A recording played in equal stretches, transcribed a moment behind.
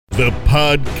The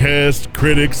podcast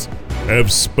critics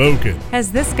have spoken.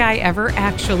 Has this guy ever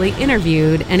actually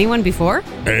interviewed anyone before?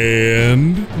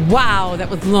 And... Wow, that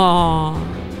was long.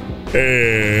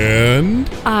 And...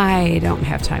 I don't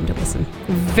have time to listen.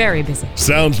 Very busy.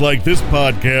 Sounds like this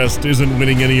podcast isn't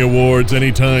winning any awards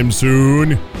anytime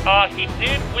soon. He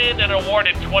did win an award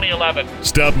in 2011.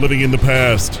 Stop living in the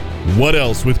past. What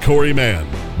else with Corey Mann?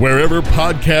 Wherever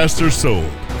podcasts are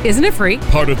sold. Isn't it free?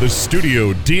 Part of the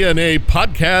Studio DNA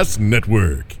Podcast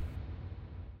Network.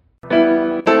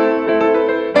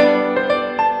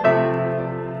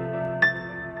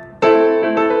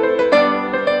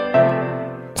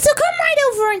 So come right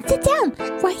over and sit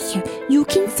down. Right here. You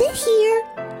can sit here.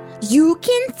 You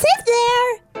can sit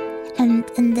there.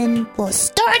 And then we'll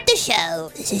start the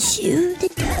show. This is Shoe the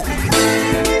Dog.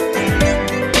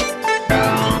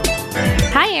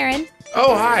 Hi, Aaron.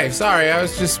 Oh, hi. Sorry, I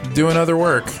was just doing other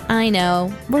work. I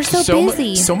know. We're so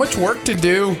busy. So much work to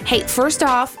do. Hey, first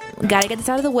off, gotta get this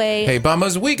out of the way. Hey,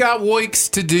 Bummas, we got works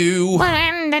to do.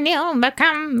 When you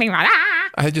become me.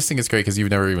 I just think it's great because you've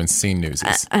never even seen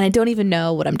Newsies. I don't even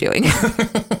know what I'm doing.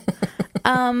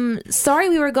 Sorry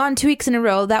we were gone 2 weeks in a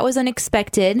row. That was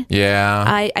unexpected. Yeah.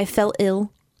 I fell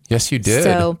ill. Yes, you did.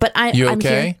 So, but You I'm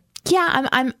okay? Here. Yeah,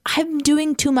 I'm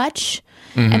doing too much.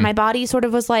 And my body sort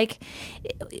of was like,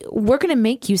 we're going to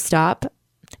make you stop.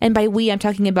 And by we, I'm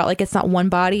talking about like it's not one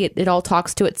body. It all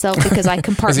talks to itself because I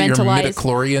compartmentalize. Is it your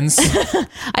midichlorians?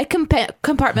 I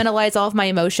compartmentalize all of my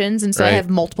emotions. And so I Right. have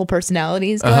multiple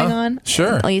personalities going on.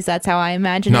 Sure. At least that's how I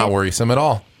imagine it. Not worrisome at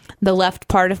all. The left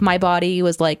part of my body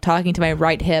was like talking to my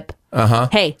right hip.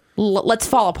 Hey, let's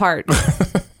fall apart.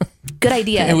 Good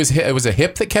idea. It was a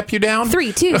hip that kept you down?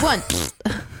 3, 2, 1.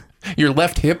 Your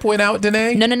left hip went out,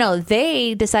 Danae? No.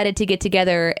 They decided to get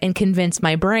together and convince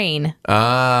my brain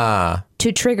Ah,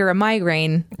 to trigger a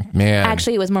migraine. man.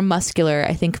 Actually, it was more muscular,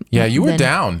 I think. Yeah, you were than-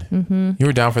 down. You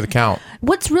were down for the count.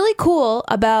 What's really cool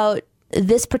about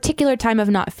this particular time of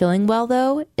not feeling well,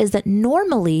 though, is that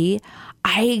normally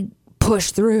I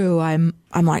push through. I'm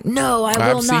like, no, I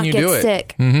will I've seen not you get do it.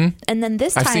 sick. And then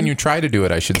this time, I've seen you try to do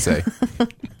it, I should say.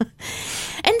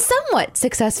 and somewhat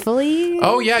successfully.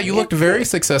 Oh, yeah, you looked very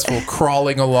successful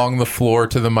crawling along the floor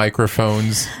to the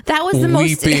microphones. That was the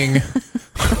most. weeping.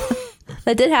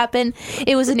 That did happen.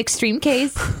 It was an extreme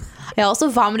case. I also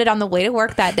vomited on the way to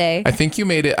work that day. I think you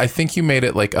made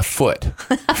it like a foot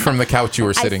from the couch you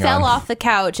were sitting I fell on. off the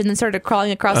couch and then started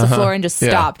crawling across the floor and just Yeah.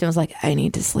 stopped and was like, I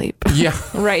need to sleep. Yeah.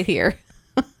 Right here.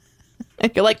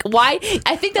 And you're like, why?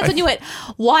 I think that's when you went,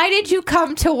 why did you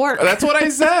come to work? That's what I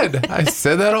said. I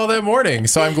said that all that morning.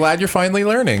 So I'm glad you're finally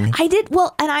learning. I did.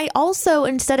 Well, and I also,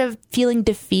 instead of feeling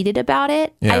defeated about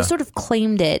it, I Yeah. sort of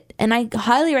claimed it. And I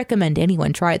highly recommend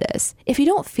anyone try this. If you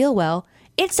don't feel well,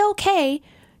 it's okay.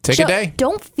 Take a day.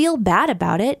 Don't feel bad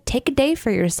about it. Take a day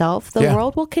for yourself. The Yeah.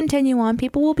 world will continue on.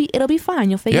 It'll be fine.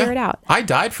 You'll figure it out. I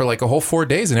died for like a whole 4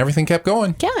 days and everything kept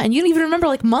going. Yeah, and you don't even remember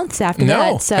like months after No,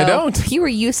 that. So I don't. You were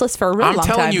useless for a really I'm long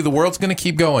telling time. you, the world's going to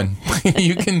keep going.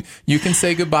 You can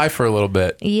say goodbye for a little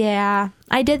bit. Yeah,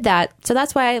 I did that. So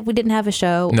that's why we didn't have a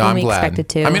show No, when I'm we glad. expected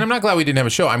to. I mean, I'm not glad we didn't have a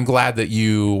show. I'm glad that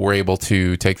you were able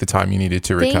to take the time you needed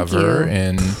to Thank recover you.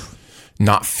 and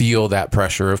not feel that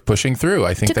pressure of pushing through.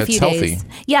 I think Took a that's few healthy. days.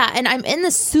 Yeah, and I'm in the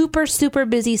super, super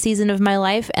busy season of my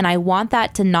life, and I want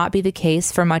that to not be the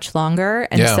case for much longer.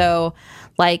 And Yeah. so,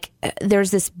 like,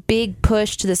 there's this big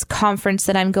push to this conference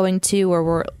that I'm going to, where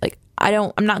we're like,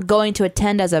 I'm not going to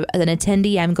attend as an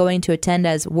attendee. I'm going to attend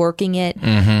as working it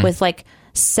with like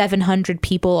 700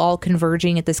 people all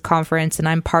converging at this conference, and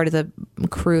I'm part of the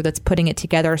crew that's putting it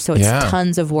together. So it's Yeah.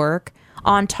 tons of work.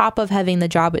 On top of having the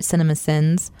job at Cinema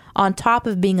Sins, on top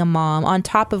of being a mom, on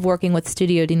top of working with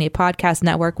Studio DNA Podcast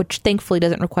Network, which thankfully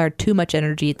doesn't require too much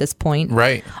energy at this point.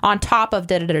 Right. On top of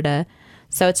da-da-da-da.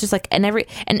 So it's just like, and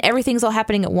everything's all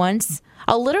happening at once.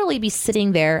 I'll literally be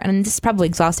sitting there, and this is probably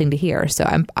exhausting to hear, so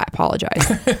I apologize.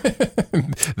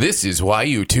 This is why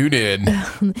you tune in.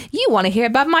 You want to hear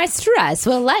about my stress?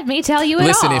 Well, let me tell you it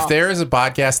Listen, all. if there is a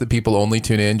podcast that people only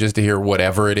tune in just to hear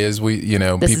whatever it is, This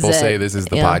people is say it. this is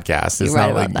the Yeah. podcast. It's You're right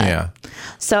not like, about that. yeah.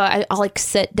 So I'll like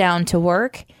sit down to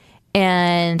work,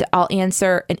 and I'll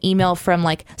answer an email from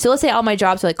like, so let's say all my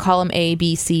jobs are like column A,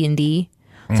 B, C, and D.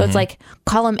 So it's like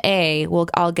column A,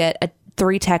 I'll get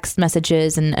 3 text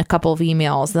messages and a couple of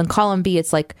emails. And then column B,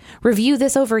 it's like, review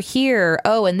this over here.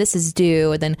 Oh, and this is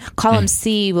due. And then column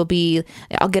C will be,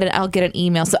 I'll get an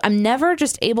email. So I'm never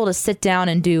just able to sit down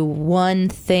and do one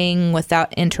thing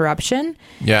without interruption.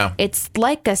 Yeah. It's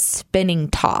like a spinning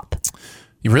top.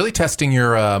 You're really testing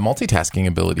your multitasking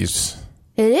abilities.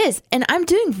 It is. And I'm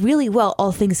doing really well,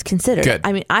 all things considered. Good.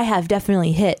 I mean, I have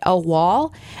definitely hit a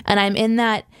wall, and I'm in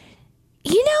that,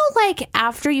 like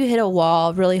after you hit a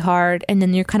wall really hard and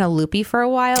then you're kind of loopy for a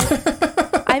while.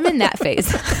 I'm in that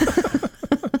phase.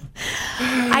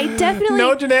 I definitely...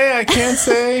 No, Janae, I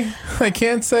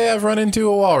can't say I've run into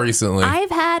a wall recently.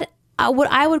 I've had what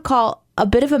I would call a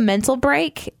bit of a mental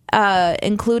break,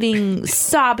 including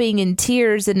sobbing and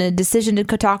tears and a decision to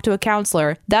talk to a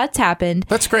counselor. That's happened.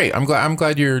 That's great. I'm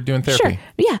glad you're doing therapy. Sure.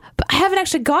 Yeah, but I haven't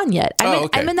actually gone yet.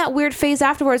 I'm in that weird phase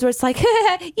afterwards where it's like,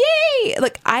 yay!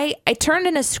 Like I turned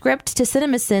in a script to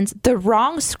CinemaSins, the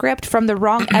wrong script from the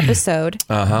wrong episode.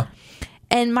 Uh-huh.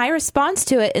 And my response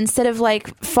to it, instead of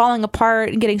like falling apart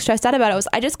and getting stressed out about it,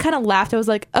 I just kind of laughed. I was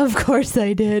like, of course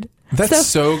I did. That's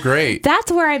so great.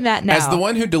 That's where I'm at now. As the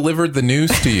one who delivered the news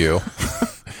to you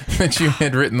that you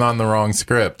had written on the wrong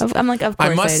script. I'm like, of course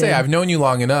I must say, did. I've known you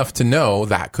long enough to know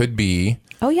that could be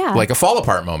like a fall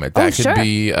apart moment. That could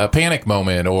be a panic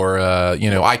moment, or,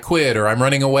 I quit, or I'm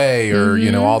running away, or,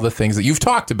 all the things that you've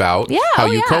talked about, how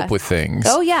you cope with things.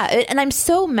 Oh, yeah. And I'm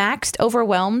so maxed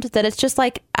overwhelmed that it's just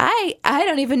like, I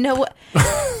don't even know what...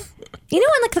 You know,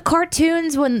 in like the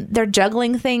cartoons when they're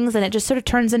juggling things and it just sort of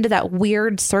turns into that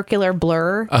weird circular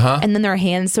blur, and then their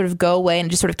hands sort of go away and it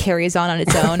just sort of carries on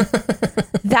its own.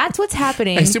 That's what's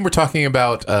happening. I assume we're talking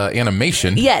about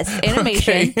animation. Yes,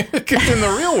 animation. Okay. In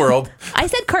the real world. I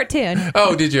said cartoon.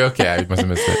 Oh, did you? Okay, I must have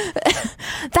missed it.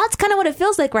 That's kind of what it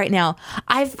feels like right now.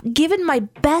 I've given my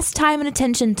best time and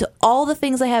attention to all the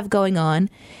things I have going on.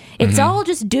 It's all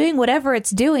just doing whatever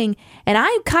it's doing. And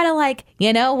I'm kind of like,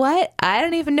 you know what? I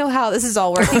don't even know how this is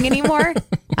all working anymore.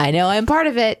 I know I'm part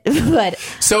of it, but...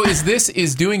 So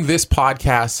is doing this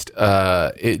podcast,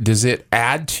 does it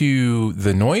add to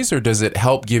the noise, or does it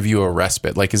help give you a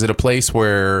respite? Like, is it a place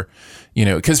where,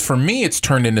 because for me, it's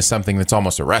turned into something that's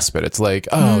almost a respite. It's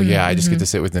like, I just get to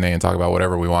sit with Danae and talk about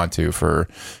whatever we want to for,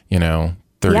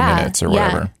 30 minutes or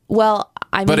whatever. Yeah. Well,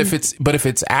 I mean, but if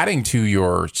it's adding to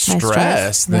your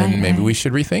stress, then maybe we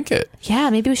should rethink it. Yeah,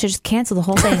 maybe we should just cancel the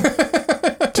whole thing.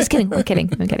 Just kidding. I'm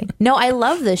kidding. No, I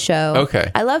love this show.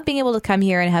 Okay. I love being able to come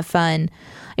here and have fun.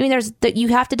 I mean, you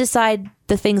have to decide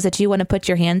the things that you want to put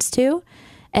your hands to.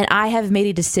 And I have made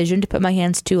a decision to put my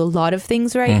hands to a lot of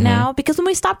things right now, because when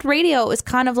we stopped radio, it was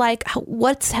kind of like,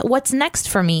 what's next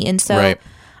for me? And so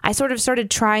I sort of started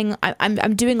trying.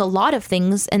 I'm doing a lot of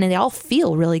things, and they all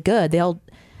feel really good. They all,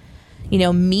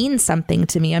 mean something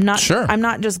to me. I'm not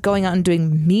just going out and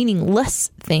doing meaningless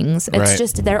things. It's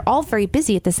just they're all very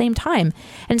busy at the same time.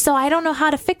 And so I don't know how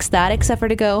to fix that except for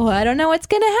to go, I don't know what's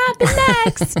going to happen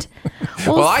next.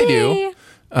 Well, I do.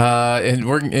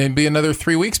 And it'll be another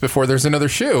 3 weeks before there's another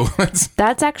shoe.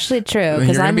 That's actually true.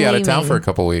 You're going to be out of town for a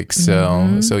couple weeks.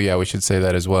 So yeah, we should say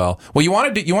that as well. Well, you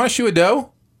want to shoe a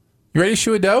dough? You ready to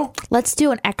shoe a dough? Let's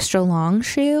do an extra long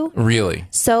shoe. Really?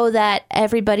 So that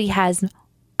everybody has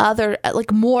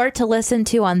more to listen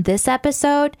to on this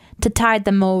episode to tide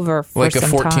them over for like some a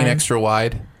 14 time. extra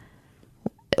wide.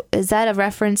 Is that a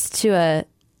reference to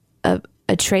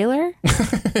a trailer?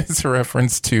 It's a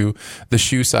reference to the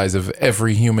shoe size of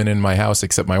every human in my house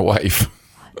except my wife.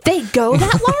 They go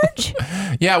that large?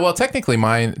 Yeah, well, technically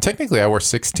I wear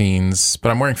 16s, but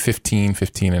I'm wearing 15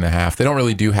 and a half. They don't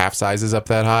really do half sizes up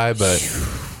that high, but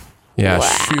yeah,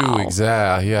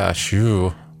 wow.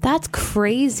 Shoe. That's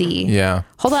crazy. Yeah.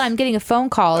 Hold on, I'm getting a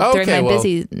phone call during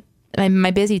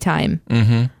my busy time.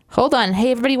 Mm-hmm. Hold on.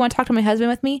 Hey, everybody, want to talk to my husband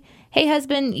with me? Hey,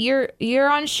 husband, you're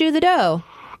on Shoe the Dough.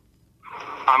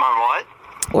 I'm on what?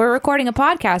 We're recording a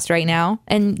podcast right now,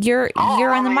 and you're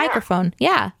on the microphone.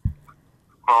 Yeah.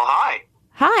 Well, hi.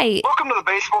 Hi. Welcome to the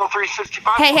Baseball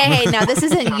 365. Hey, now this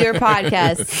isn't your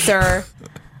podcast, sir.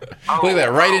 Look at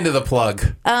that, right into the plug.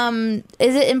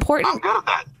 Is it important? I'm good at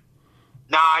that.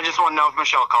 No, I just want to know if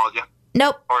Michelle called you.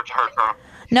 Nope. Or it's her phone.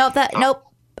 Nope.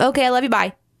 Okay, I love you.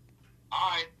 Bye. All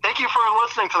right. Thank you for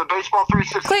listening to the Baseball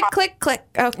 365. Click.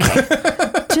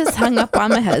 Okay. Just hung up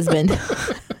on my husband.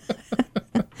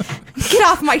 Get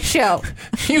off my show.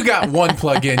 You got one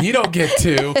plug in. You don't get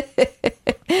two.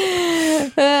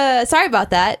 Sorry about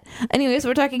that. Anyways,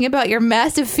 we're talking about your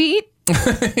massive feet.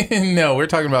 No, we're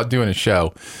talking about doing a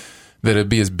show that'd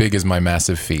be as big as my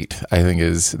massive feet. I think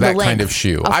is that kind of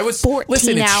shoe. I was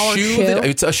 14-hour shoe.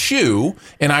 It's a shoe,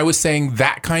 and I was saying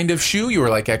that kind of shoe. You were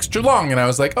like extra long, and I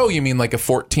was like, oh, you mean like a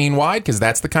 14 wide? Because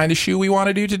that's the kind of shoe we want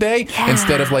to do today. Yeah.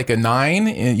 Instead of like a 9,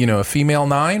 a female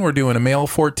 9, we're doing a male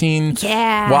 14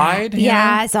 wide.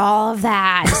 Yeah, it's all of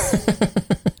that.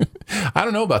 I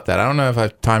don't know about that. I don't know if I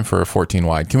have time for a 14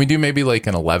 wide. Can we do maybe like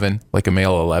an 11, like a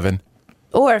male 11?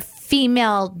 Or a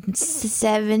female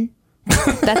 7?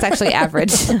 That's actually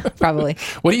average, probably.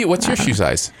 What's your shoe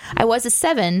size? I was a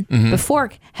 7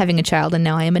 before having a child, and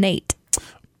now I am an 8.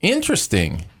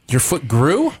 Interesting. Your foot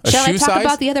grew a Shall shoe I talk size?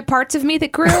 about the other parts of me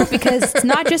that grew? Because it's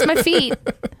not just my feet.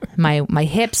 My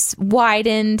hips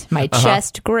widened. My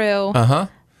chest grew.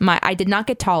 I did not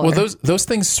get taller. Well, those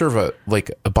things serve a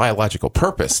biological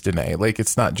purpose, Danae. Like,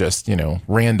 it's not just,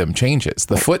 random changes.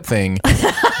 The foot thing,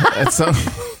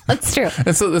 That's true.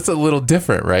 it's a little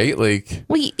different, right? Like,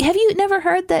 Well, have you never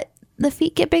heard that the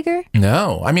feet get bigger?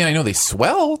 no. I mean, I know they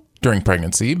swell during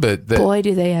pregnancy, but Boy,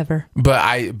 do they ever. but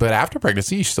after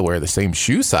pregnancy, you still wear the same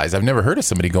shoe size. I've never heard of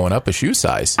somebody going up a shoe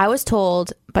size. I was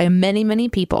told by many, many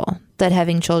people that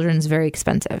having children is very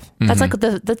expensive. That's like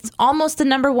that's almost the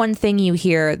number one thing you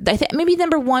hear. I think maybe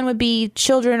number one would be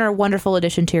children are a wonderful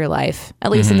addition to your life.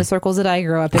 At least in the circles that I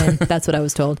grew up in, that's what I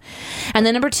was told. And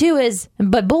then number two is,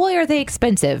 but boy, are they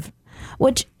expensive.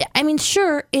 Which, I mean,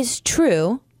 sure is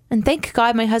true. And thank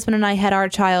God my husband and I had our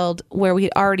child where we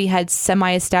already had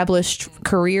semi-established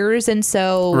careers. And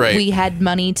so Right. we had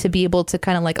money to be able to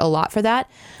kind of like allot for that.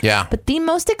 Yeah. But the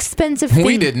most expensive thing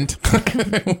We didn't.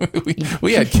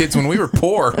 we had kids when we were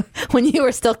poor. when you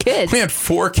were still kids. We had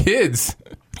 4 kids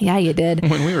Yeah, you did.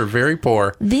 when we were very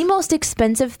poor. The most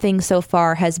expensive thing so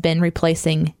far has been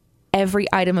replacing every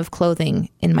item of clothing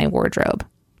in my wardrobe.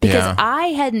 Because Yeah. I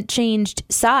hadn't changed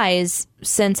size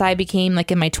since I became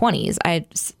like in my 20s.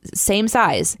 Same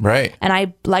size. Right. And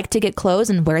I like to get clothes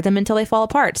and wear them until they fall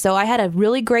apart. So I had a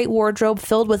really great wardrobe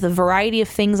filled with a variety of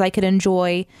things I could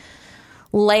enjoy,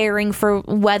 layering for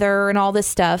weather and all this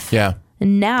stuff. Yeah.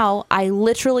 And now I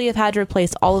literally have had to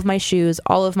replace all of my shoes,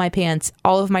 all of my pants,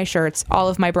 all of my shirts, all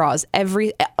of my bras,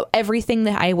 everything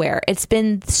that I wear. It's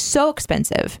been so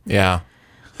expensive. Yeah.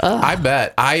 I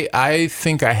bet. I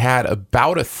think I had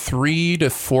about a 3 to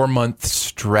 4 month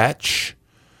stretch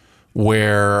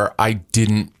where I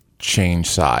didn't change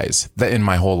size in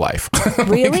my whole life.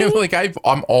 Really?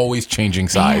 I'm always changing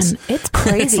size. Man, it's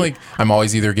crazy. It's like I'm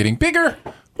always either getting bigger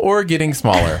or getting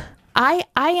smaller. I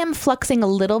am fluxing a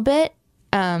little bit.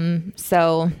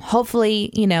 So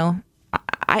hopefully, I'm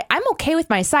okay with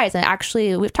my size. And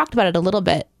actually, we've talked about it a little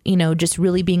bit, just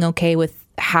really being okay with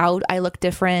how I look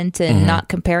different and not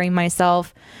comparing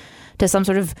myself to some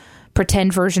sort of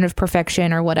pretend version of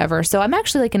perfection or whatever. So I'm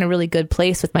actually like in a really good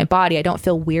place with my body. I don't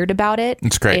feel weird about it.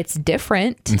 It's great. It's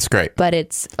different. It's great. But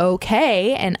it's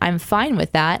okay. And I'm fine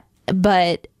with that.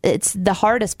 But it's the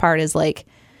hardest part is I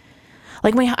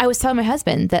was telling my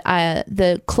husband that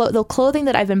the clothing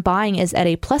that I've been buying is at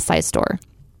a plus size store.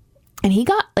 And he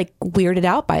got like weirded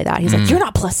out by that. He's like, "You're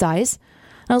not plus size."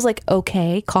 And I was like,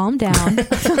 "Okay, calm down."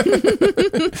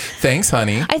 Thanks,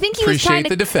 honey. I think he was trying Appreciate to,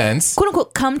 the defense. quote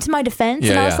unquote, come to my defense.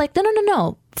 Yeah, And I was yeah. like,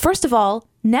 no. First of all,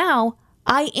 now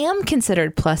I am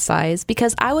considered plus size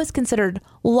because I was considered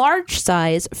large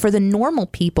size for the normal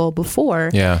people before.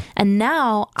 Yeah. And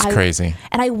now It's crazy.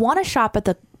 And I want to shop at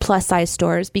the plus size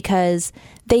stores because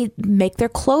they make their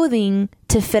clothing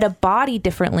to fit a body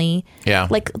differently. Yeah.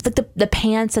 Like the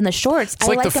pants and the shorts. It's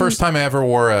like the first time I ever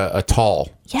wore a tall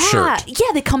shirt.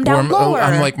 Yeah, they come down Where lower.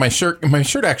 I'm like, my shirt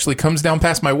actually comes down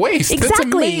past my waist. Exactly.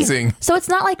 That's amazing. So it's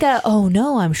not like oh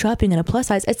no, I'm shopping in a plus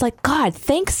size. It's like, God,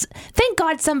 thank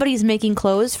God somebody's making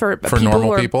clothes for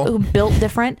normal who people. who built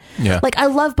different. Yeah. Like I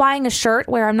love buying a shirt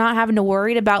where I'm not having to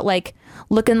worry about like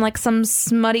looking like some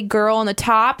smutty girl on the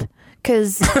top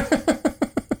because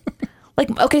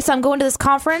like, okay, so I'm going to this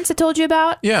conference I told you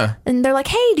about. Yeah. And they're like,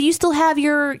 "Hey, do you still have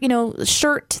your,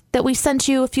 shirt that we sent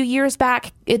you a few years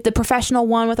back, the professional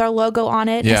one with our logo on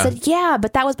it?" Yeah. I said, "Yeah,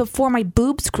 but that was before my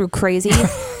boobs grew crazy."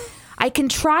 I can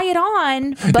try it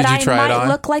on, but I try it might on?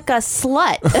 look like a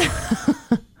slut.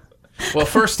 Well,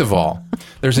 first of all,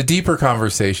 there's a deeper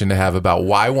conversation to have about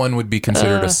why one would be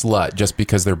considered a slut just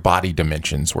because their body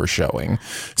dimensions were showing.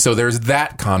 So there's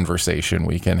that conversation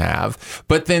we can have.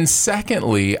 But then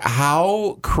secondly,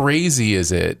 how crazy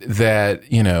is it that,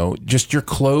 just your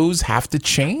clothes have to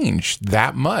change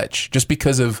that much just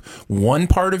because of one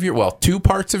part of two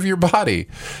parts of your body?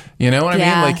 You know what I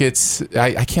Yeah. mean?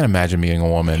 Like I can't imagine being a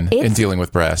woman and dealing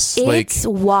with breasts. It's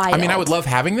wild. I mean, I would love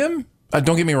having them.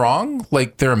 Don't get me wrong.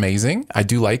 Like, they're amazing. I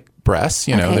do like breasts.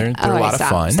 They're a lot of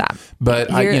fun. Stop. But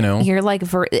you're like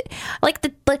like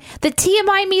the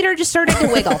TMI meter just started to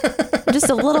wiggle, just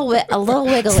a little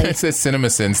wiggly. it's a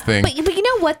CinemaSins thing. But you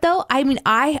know what though? I mean,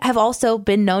 I have also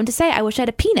been known to say I wish I had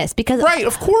a penis because Right,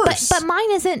 of course. But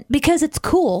mine isn't because it's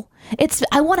cool. It's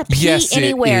I want to pee Yes,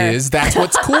 anywhere. it is. That's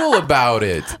what's cool about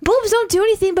it. Boobs don't do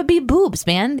anything but be boobs,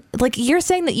 man. Like you're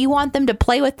saying that you want them to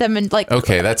play with them and like.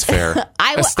 Okay, that's fair.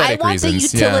 I Aesthetic want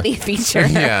reasons. the utility feature.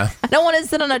 Yeah. I don't want to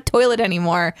sit on a toilet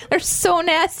anymore. They're so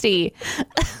nasty.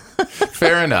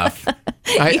 Fair enough.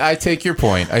 I take your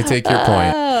point. I take your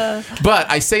point. But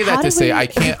I say that How to do say we- I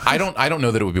can't. I don't know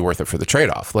that it would be worth it for the trade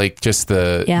off. Like just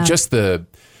the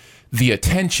the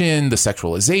attention, the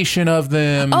sexualization of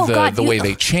them, the way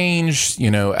they change,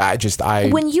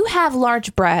 when you have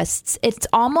large breasts, it's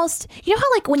almost, you know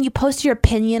how like when you post your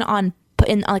opinion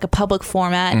in like a public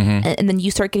format and then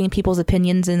you start getting people's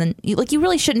opinions and then you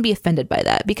really shouldn't be offended by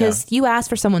that because you asked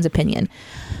for someone's opinion.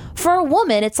 For a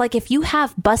woman, it's like if you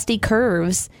have busty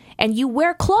curves and you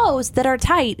wear clothes that are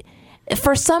tight,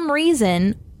 for some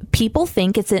reason, people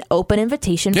think it's an open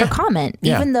invitation for comment,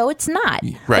 even though it's not.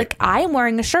 Right. Like I am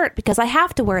wearing a shirt because I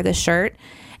have to wear this shirt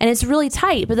and it's really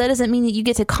tight, but that doesn't mean that you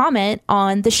get to comment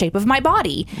on the shape of my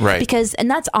body. Right.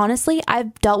 And that's honestly,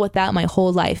 I've dealt with that my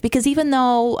whole life because even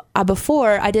though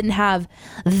before I didn't have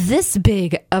this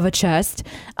big of a chest,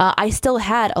 I still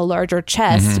had a larger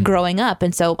chest growing up.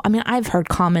 And so, I mean, I've heard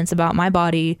comments about my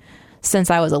body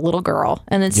since I was a little girl,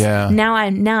 and it's now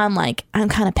I'm like I'm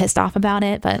kind of pissed off about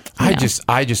it, but I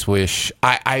just wish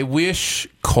I wish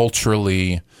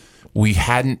culturally we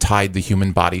hadn't tied the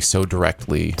human body so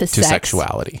directly to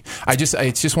sexuality.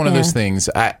 It's just one of those things.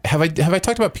 Have I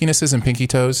talked about penises and pinky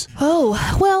toes?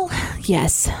 Oh well,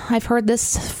 yes, I've heard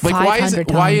this 500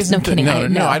 times. Why isn't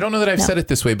no, I don't know that I've said it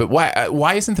this way, but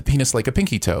why isn't the penis like a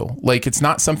pinky toe? Like it's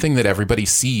not something that everybody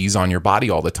sees on your body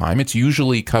all the time. It's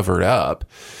usually covered up.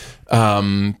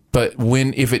 But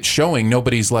if it's showing,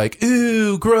 nobody's like,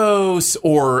 ooh, gross,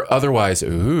 or otherwise,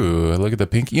 ooh, look at the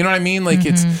pinky. You know what I mean? Like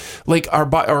it's like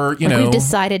we've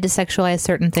decided to sexualize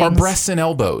certain things. Our breasts and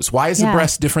elbows. Why is the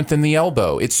breast different than the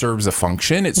elbow? It serves a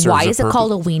function. It serves Why is it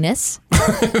called a weenus?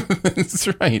 That's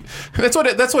right. That's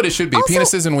what it should be. Also,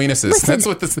 penises and weenuses. Listen,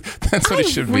 that's what it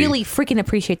should be. I really freaking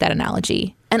appreciate that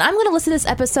analogy. And I'm going to listen to this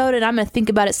episode and I'm going to think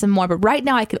about it some more. But right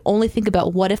now I can only think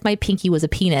about what if my pinky was a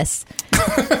penis.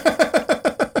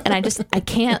 And I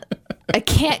can't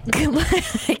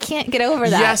get over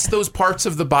that. Yes, those parts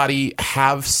of the body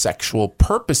have sexual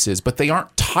purposes, but they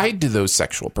aren't tied to those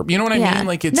sexual purposes. You know what I mean?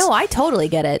 Like No, I totally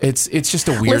get it. It's just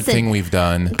a weird thing we've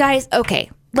done. Guys, okay.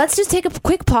 Let's just take a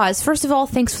quick pause. First of all,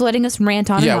 thanks for letting us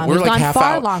rant on and on. We're We've like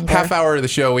gone longer. half hour of the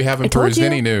show. We haven't perused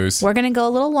any news. We're going to go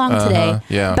a little long today.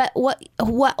 Yeah. But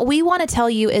what we want to tell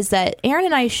you is that Aaron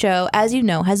and I's show, as you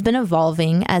know, has been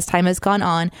evolving as time has gone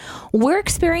on. We're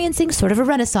experiencing sort of a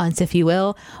renaissance, if you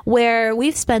will, where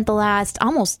we've spent the last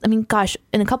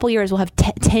in a couple years, we'll have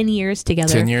 10 years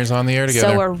together. 10 years on the air together.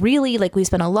 So we're really, we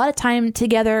spent a lot of time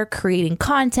together creating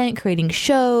content, creating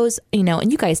shows, and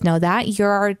you guys know that.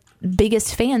 You're our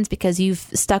biggest fans because you've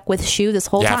stuck with Shu this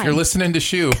whole time. Yeah, if you're listening to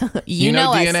Shu, you know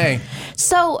DNA.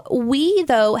 So we,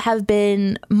 though, have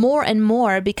been more and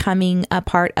more becoming a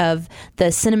part of the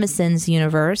CinemaSins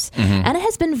universe. And it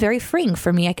has been very freeing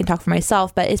for me. I can talk for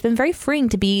myself, but it's been very freeing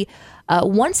to be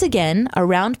once again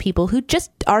around people who just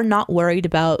are not worried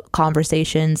about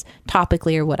conversations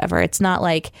topically or whatever. It's not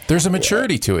like there's a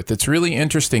maturity to it that's really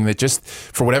interesting that just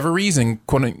for whatever reason,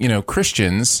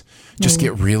 Christians just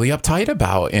get really uptight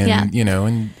about, and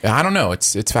and I don't know,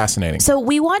 it's fascinating. So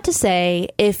we want to say,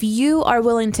 if you are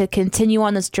willing to continue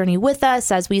on this journey with us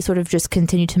as we sort of just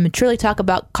continue to maturely talk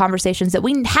about conversations that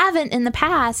we haven't in the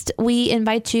past, we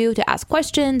invite you to ask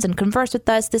questions and converse with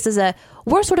us.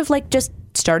 We're sort of like just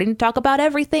starting to talk about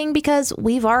everything because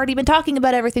we've already been talking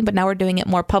about everything, but now we're doing it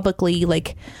more publicly,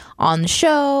 like on the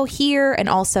show here and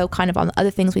also kind of on the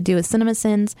other things we do with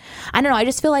CinemaSins. I don't know. I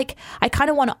just feel like I kind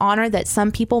of want to honor that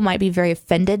some people might be very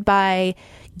offended by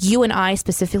you and I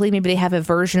specifically. Maybe they have a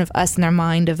version of us in their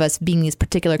mind of us being these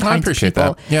particular kinds of people. I appreciate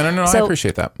that. Yeah, no, so I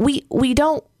appreciate that. We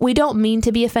don't mean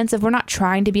to be offensive. We're not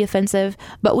trying to be offensive,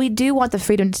 but we do want the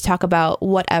freedom to talk about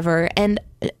whatever. And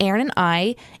Aaron and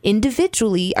I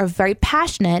individually are very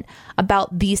passionate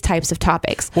about these types of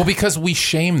topics. Well, because we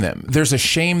shame them. There's a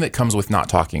shame that comes with not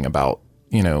talking about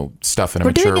stuff in a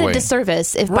mature way. We're doing it a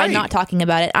disservice by not talking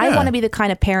about it. I want to be the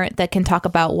kind of parent that can talk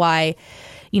about why,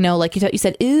 like you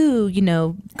said, ooh,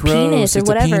 gross, penis or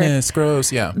whatever. Penis,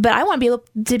 gross, yeah. But I want to be able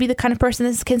to be the kind of person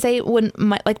that can say when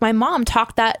my mom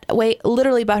talked that way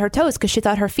literally about her toes because she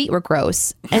thought her feet were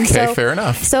gross. And okay, fair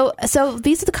enough. So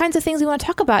these are the kinds of things we want to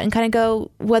talk about and kind of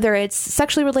go, whether it's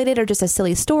sexually related or just a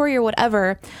silly story or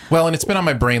whatever. Well, and it's been on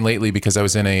my brain lately because I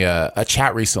was in a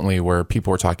chat recently where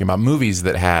people were talking about movies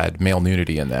that had male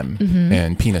nudity in them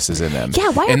and penises in them.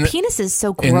 Yeah, why are penises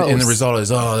so gross? And the result is,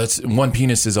 that's one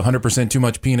penis is 100% too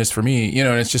much penis for me,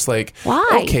 and it's just like,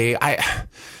 why? Okay,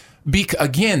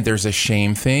 again, there's a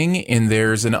shame thing and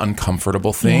there's an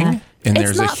uncomfortable thing and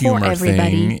there's a humor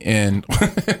thing, and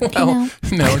no,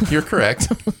 you're correct.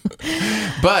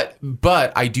 but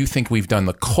I do think we've done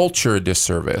the culture a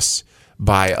disservice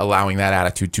by allowing that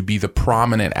attitude to be the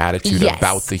prominent attitude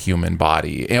about the human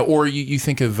body. Or you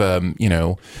think of,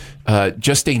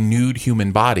 just a nude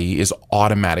human body is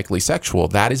automatically sexual.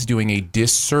 That is doing a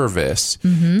disservice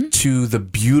to the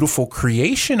beautiful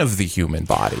creation of the human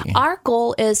body. Our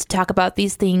goal is to talk about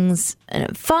these things in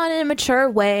a fun and mature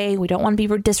way. We don't want to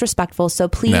be disrespectful, so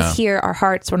please hear our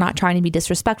hearts. We're not trying to be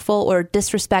disrespectful or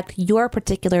disrespect your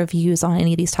particular views on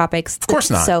any of these topics. Of course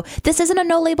not. So this isn't a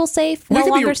no label safe, no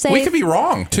longer safe. We could be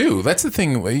wrong too. That's the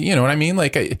thing. You know what I mean?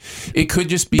 Like it could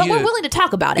just be. But we're willing to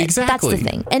talk about it. Exactly. That's the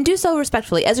thing, and do so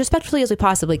respectfully as we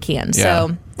possibly can. Yeah.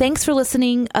 So thanks for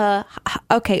listening.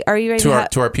 Okay, are you ready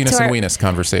to our penis and weenus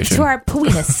conversation? To our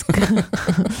penis,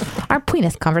 our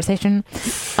penis conversation.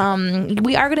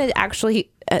 We are going to actually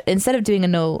instead of doing a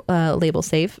no label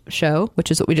safe show,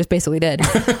 which is what we just basically did,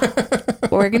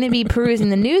 we're going to be perusing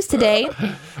the news today.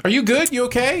 Are you good? You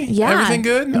okay? Yeah. Everything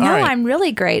good? No, all right. I'm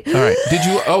really great. All right. Did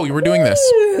you? Oh, you were doing this.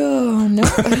 Oh, no.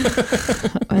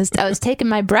 I was taking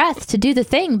my breath to do the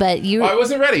thing, but you. Oh, I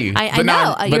wasn't ready. I know.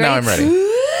 Now I'm ready.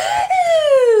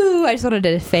 I just wanted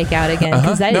to fake out again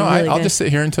because that is really I'll good. just sit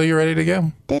here until you're ready to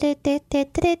go.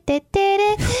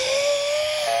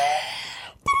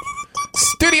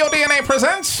 Studio DNA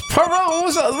presents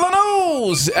Peruse the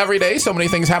News. Every day, so many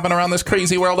things happen around this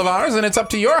crazy world of ours, and it's up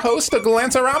to your host to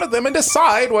glance around at them and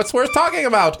decide what's worth talking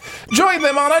about. Join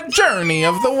them on a journey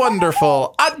of the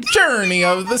wonderful, a journey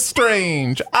of the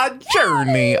strange, a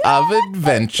journey of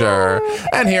adventure.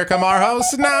 And here come our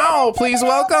hosts now. Please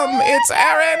welcome, it's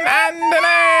Aaron and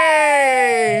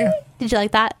Danae. Did you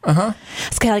like that?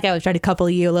 It's kind of like I was trying to couple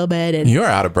you a little bit. And You're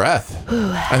out of breath.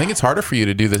 I think it's harder for you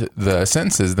to do the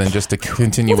sentences than just to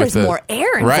continue with there's more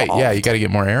air involved. Right, yeah, you got to get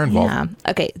more air involved.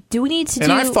 Yeah. Okay. Do we need to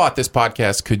And I've thought this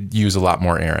podcast could use a lot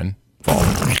more air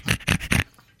involved.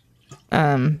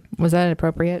 Was that an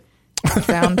appropriate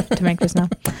sound to make just now?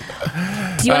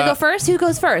 Do you want to go first? Who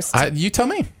goes first? You tell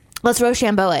me. Let's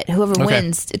Rochambeau it. Whoever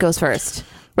wins goes first.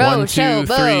 1, 2,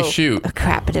 3, shoot. Oh,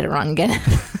 crap, I did it wrong again.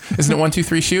 Isn't it 1, 2,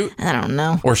 3, shoot? I don't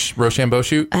know. Or Rochambeau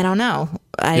shoot? I don't know.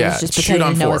 I was just shoot pretending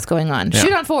on to know 4. what's going on. Yeah.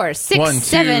 Shoot on 4. 6, 1, 2,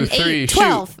 7, 3, 8,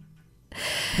 12.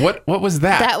 What was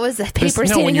that? That was a paper when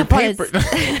standing your up on paper,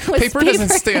 its... paper doesn't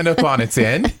stand up on its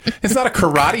end. It's not a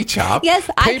karate chop. Yes,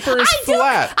 paper is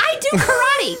flat. I do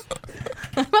karate.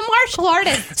 I'm a martial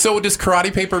artist. So does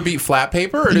karate paper beat flat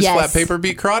paper, or does Yes. flat paper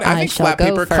beat karate? I think shall flat go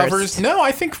paper first. covers. No,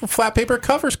 I think flat paper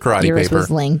covers karate Yours paper.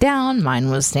 was laying down. Mine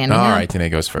was standing All up. right, Danae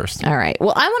goes first. All right.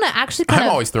 Well, I want to actually I'm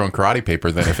always throwing karate paper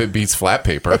then if it beats flat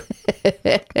paper.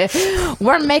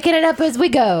 We're making it up as we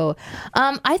go.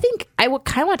 I think I would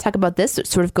kind of want to talk about this. It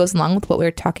sort of goes along with what we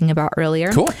were talking about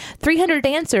earlier. Cool. 300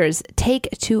 dancers take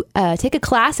a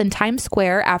class in Times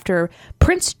Square after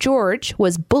Prince George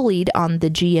was bullied on the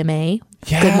GMA.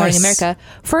 Yes. Good Morning America,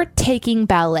 for taking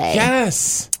ballet.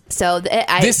 Yes. So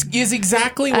This is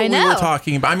exactly what we were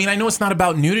talking about. I mean, I know it's not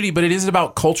about nudity, but it is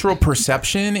about cultural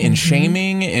perception and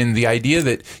shaming and the idea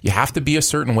that you have to be a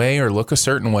certain way or look a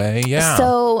certain way. Yeah.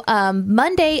 So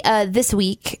Monday this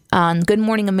week on Good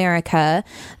Morning America,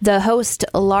 the host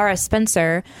Laura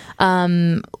Spencer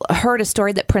heard a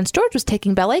story that Prince George was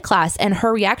taking ballet class, and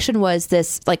her reaction was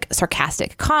this like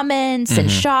sarcastic comments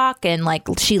and shock, and like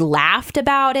she laughed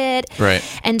about it. Right.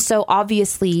 And so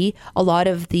obviously a lot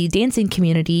of the dancing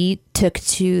community took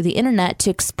to the internet to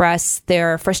express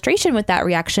their frustration with that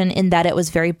reaction, in that it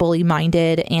was very bully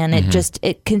minded, and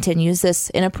it continues this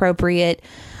inappropriate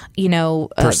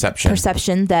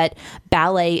perception that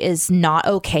ballet is not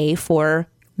okay for,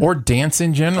 or dance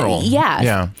in general.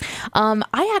 yeah.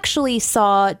 I actually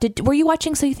saw, were you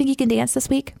watching So You Think You Can Dance this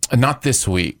week? Not this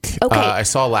week. Okay. I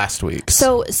saw last week.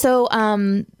 So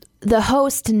the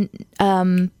host,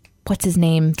 what's his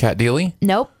name? Kat Deely?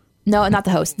 Nope. No, not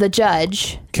the host. The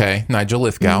judge. Okay. Nigel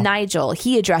Lithgow. Nigel.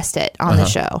 He addressed it on the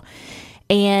show.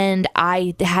 And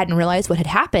I hadn't realized what had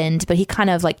happened, but he kind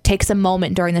of like takes a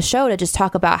moment during the show to just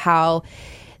talk about how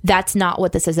that's not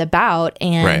what this is about.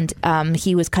 And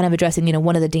he was kind of addressing,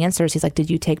 one of the dancers. He's like, did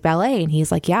you take ballet? And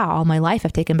he's like, yeah, all my life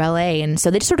I've taken ballet. And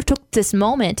so they just sort of took this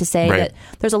moment to say that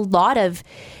there's a lot of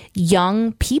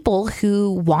young people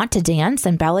who want to dance,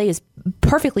 and ballet is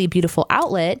perfectly beautiful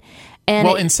outlet. And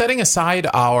in setting aside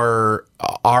our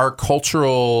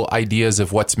cultural ideas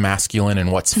of what's masculine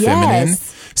and what's feminine,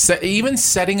 even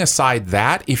setting aside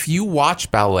that, if you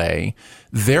watch ballet,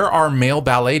 there are male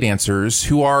ballet dancers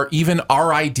who are even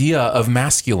our idea of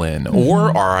masculine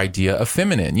or our idea of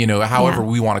feminine, however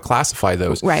we want to classify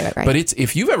those. Right. But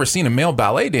if you've ever seen a male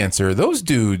ballet dancer, those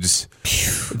dudes,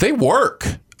 they work.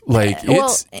 Like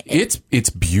it's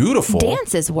beautiful.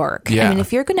 Dance is work. Yeah. I mean,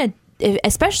 if you're going to,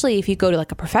 especially if you go to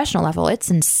like a professional level,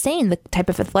 it's insane the type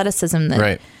of athleticism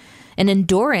that and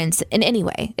endurance. And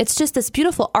anyway, it's just this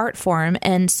beautiful art form.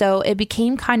 And so it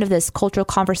became kind of this cultural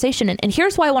conversation. And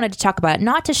here's why I wanted to talk about it.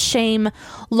 Not to shame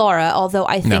Laura, although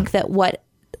I think that what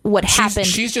happened.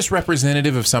 She's just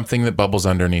representative of something that bubbles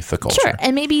underneath the culture. Sure.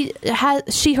 And maybe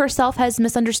she herself has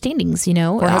misunderstandings, you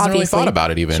know, or hasn't really thought about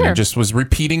it even. Sure. And just was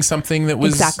repeating something that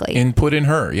was input in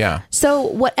her. Yeah. So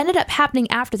what ended up happening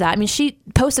after that, I mean, she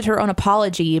posted her own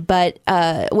apology, but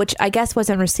which I guess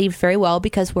wasn't received very well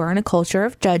because we're in a culture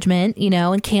of judgment, you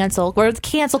know, and cancel. We're the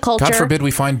cancel culture. God forbid we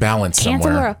find balance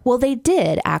somewhere. Laura. Well, they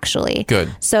did, actually.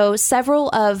 Good. So several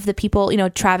of the people, you know,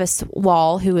 Travis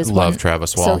Wall, who is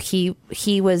Travis Wall. So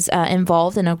he was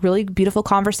involved in a really beautiful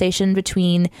conversation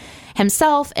between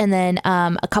himself and then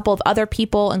a couple of other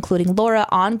people, including Laura,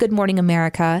 on Good Morning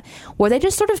America, where they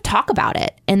just sort of talk about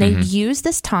it. And they use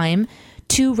this time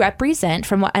to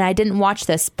represent and I didn't watch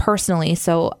this personally,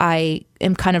 so I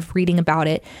am kind of reading about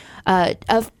it,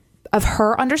 of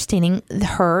her understanding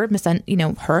her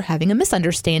having a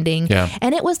misunderstanding. Yeah.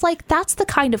 And it was like, that's the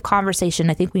kind of conversation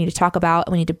I think we need to talk about.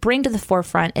 We need to bring to the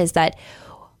forefront is that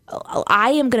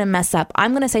I am going to mess up.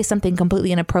 I'm going to say something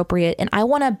completely inappropriate. And I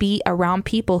want to be around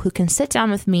people who can sit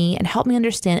down with me and help me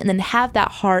understand and then have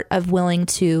that heart of willing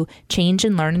to change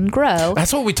and learn and grow.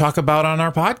 That's what we talk about on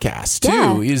our podcast,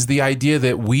 too, is the idea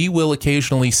that we will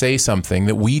occasionally say something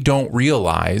that we don't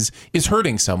realize is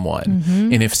hurting someone.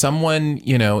 And if someone,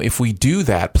 you know, if we do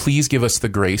that, please give us the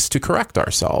grace to correct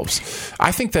ourselves.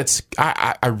 I think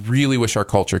I really wish our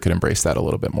culture could embrace that a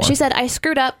little bit more. She said, I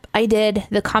screwed up. I did.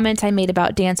 The comment I made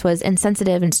about dance was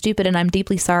insensitive and stupid, and I'm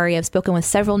deeply sorry. I've spoken with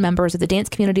several members of the dance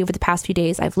community over the past few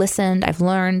days. I've listened. I've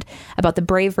learned about the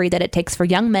bravery that it takes for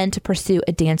young men to pursue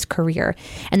a dance career.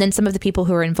 And then some of the people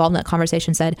who were involved in that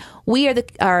conversation said, we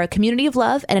are a community of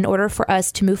love, and in order for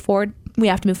us to move forward, we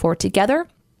have to move forward together.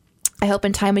 I hope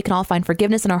in time we can all find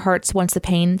forgiveness in our hearts once the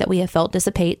pain that we have felt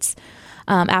dissipates.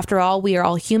 After all, we are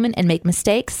all human and make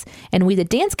mistakes. And we, the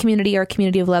dance community, are a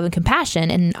community of love and compassion.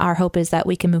 And our hope is that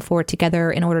we can move forward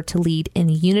together in order to lead in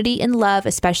unity and love,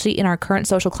 especially in our current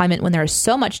social climate when there is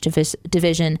so much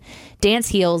division. Dance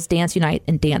heals, dance unite,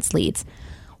 and dance leads.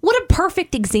 What a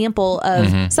perfect example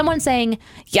of someone saying,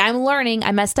 yeah, I'm learning,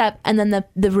 I messed up. And then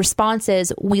the response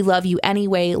is, we love you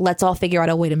anyway. Let's all figure out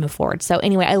a way to move forward. So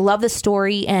anyway, I love the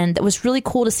story. And it was really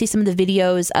cool to see some of the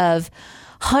videos of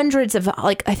hundreds of,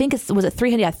 like, I think was it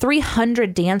 300? Yeah,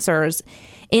 300 dancers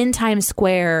in Times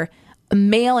Square,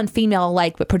 male and female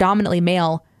alike, but predominantly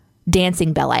male,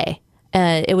 dancing ballet.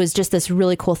 It was just this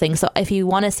really cool thing. So if you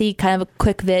want to see kind of a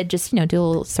quick vid, just, you know, do a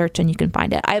little search and you can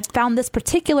find it. I found this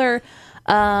particular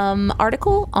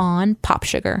article on Pop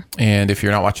Sugar. And if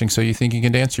you're not watching So You Think You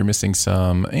Can Dance, you're missing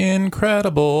some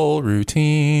incredible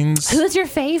routines. Who's your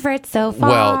favorite so far?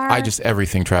 Well,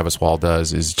 everything Travis Wall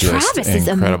does is just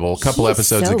incredible. A couple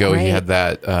episodes ago, he had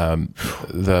that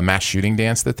the mass shooting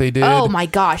dance that they did. Oh my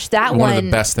gosh, that one of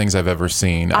the best things I've ever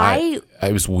seen. I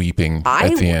was weeping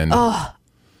at the end.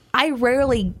 I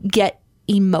rarely get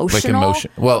emotional.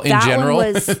 Well, in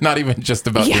general, not even just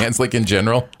about dance, like in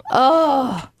general.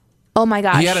 Oh my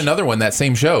gosh. He had another one, that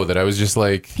same show, that I was just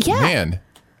like, man,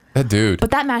 that dude.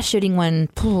 But that mass shooting one,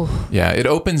 yeah, it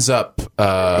opens up.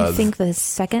 I think the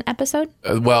second episode.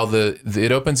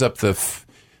 It opens up the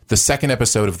second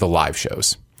episode of the live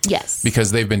shows. Yes,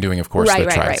 because they've been doing, of course, the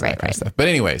tracks and that kind of right. stuff. But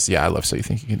anyways, yeah, I love So You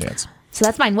Think You Can Dance. So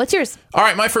that's mine. What's yours? All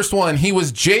right, my first one. He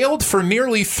was jailed for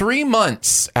nearly 3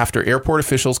 months after airport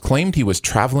officials claimed he was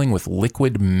traveling with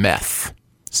liquid meth.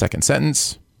 Second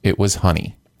sentence, it was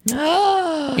honey.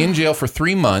 In jail for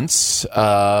 3 months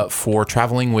for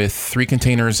traveling with 3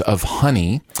 containers of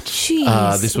honey.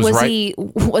 Jeez. This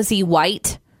was he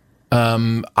white?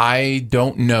 I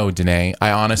don't know, Danae.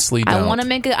 I honestly don't. I want to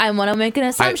make an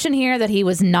assumption here that he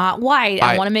was not white.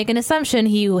 I want to make an assumption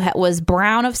he was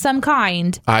brown of some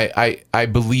kind. I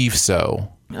believe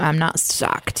so. I'm not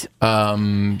shocked.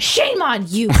 Shame on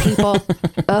you people.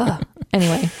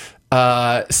 Anyway.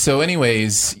 So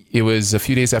anyways, it was a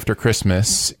few days after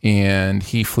Christmas, and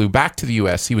he flew back to the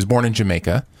U.S. He was born in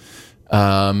Jamaica.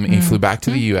 He flew back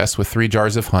to the U.S. with 3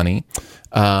 jars of honey,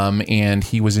 and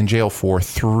he was in jail for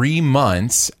 3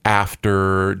 months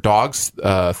after dogs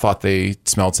thought they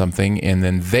smelled something, and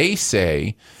then they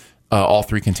say all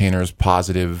 3 containers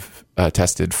positive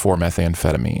tested for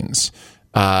methamphetamines.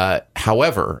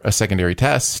 However, a secondary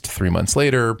test 3 months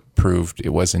later proved it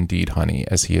was indeed honey,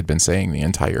 as he had been saying the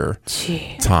entire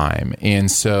time. And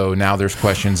so now there's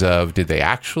questions of, did they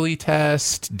actually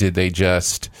test? Did they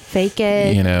just fake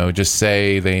it? You know, just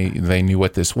say they knew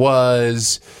what this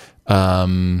was.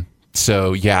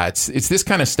 So yeah, it's this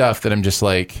kind of stuff that I'm just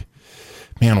like,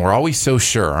 man, we're always so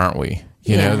sure, aren't we?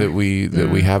 You know, that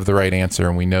we have the right answer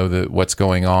and we know that what's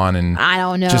going on, and I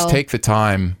don't know. Just take the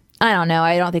time. I don't know.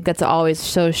 I don't think that's always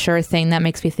so sure thing. That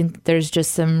makes me think there's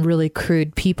just some really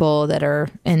crude people that are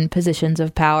in positions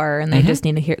of power and they just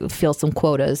need to feel some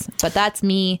quotas. But that's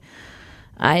me.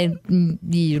 Yeah,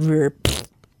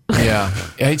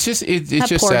 it's just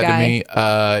sad to me.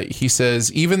 He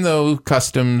says even though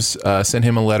Customs sent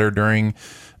him a letter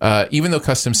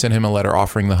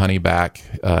offering the honey back,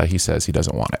 he says he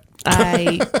doesn't want it.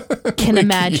 I can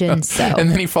imagine so. And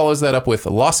then he follows that up with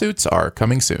lawsuits are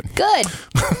coming soon. Good.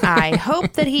 I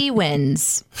hope that he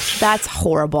wins. That's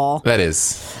horrible. That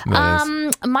is.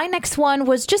 My next one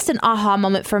was just an aha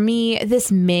moment for me.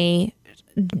 This may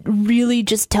really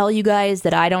just tell you guys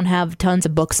that I don't have tons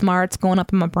of book smarts going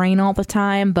up in my brain all the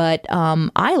time, but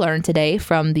I learned today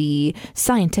from the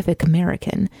Scientific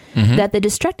American that the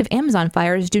destructive Amazon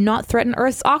fires do not threaten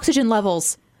Earth's oxygen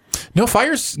levels. No,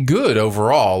 fire's good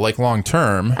overall, like long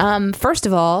term. First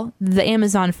of all, the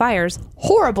Amazon fires,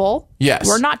 horrible. Yes.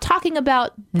 We're not talking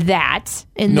about that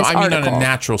in this article. No, I mean on a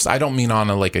natural, I don't mean on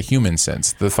a human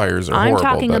sense. The fires are horrible. I'm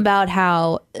talking about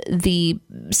how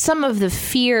some of the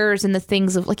fears and the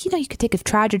things of you could think of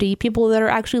tragedy, people that are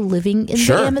actually living in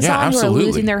the Amazon who are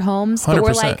losing their homes. 100%. But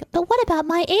we're like, but what about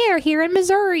my air here in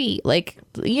Missouri?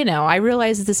 I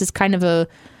realize that this is kind of a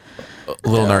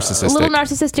little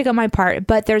narcissistic on my part,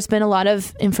 but there's been a lot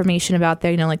of information about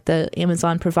there, the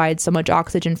Amazon provides so much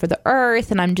oxygen for the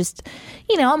earth, and I'm just,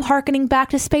 I'm hearkening back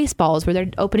to Spaceballs where they're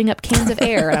opening up cans of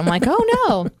air, and I'm like, oh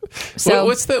no. So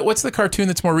what's the cartoon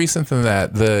that's more recent than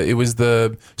that? It was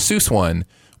the Seuss one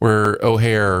where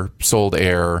O'Hare sold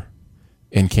air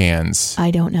in cans.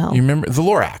 I don't know. You remember the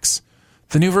Lorax?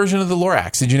 The new version of the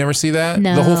Lorax. Did you never see that?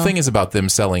 No. The whole thing is about them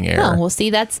selling air. No, well, see,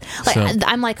 that's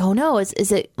I'm like, oh no,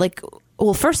 is it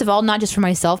well, first of all, not just for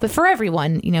myself, but for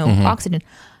everyone, oxygen.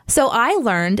 So I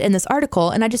learned in this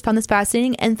article, and I just found this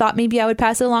fascinating and thought maybe I would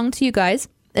pass it along to you guys,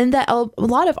 and that a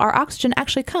lot of our oxygen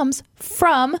actually comes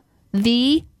from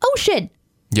the ocean.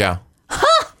 Yeah.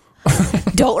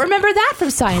 Don't remember that from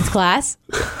science class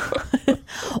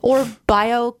or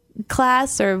bio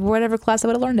class or whatever class I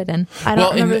would have learned it in. I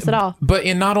don't remember this at all. But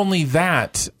not only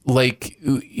that,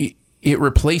 it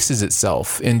replaces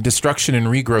itself, and destruction and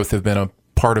regrowth have been a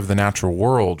part of the natural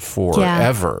world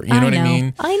forever. You know what I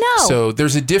mean? I know. So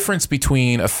there's a difference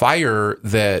between a fire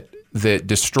that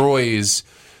destroys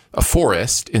a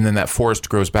forest and then that forest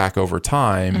grows back over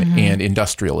time, and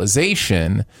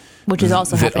industrialization, which is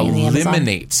also that happening in the Amazon.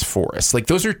 eliminates forests.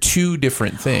 Those are two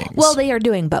different things. Well, they are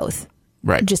doing both.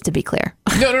 Right. Just to be clear.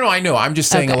 No, I know. I'm just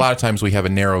saying a lot of times we have a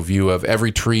narrow view of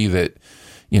every tree that,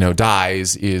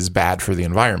 dies is bad for the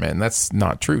environment. And that's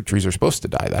not true. Trees are supposed to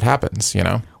die. That happens,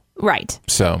 Right.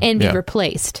 So, and be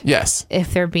replaced. Yes.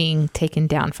 If they're being taken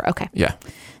down for, okay. Yeah.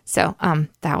 So,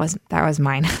 that was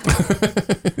mine.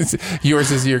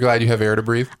 Yours is you're glad you have air to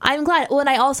breathe? I'm glad. Well, and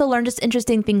I also learned just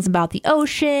interesting things about the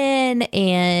ocean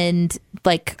and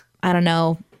I don't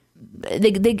know.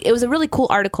 It was a really cool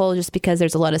article just because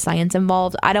there's a lot of science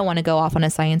involved. I don't want to go off on a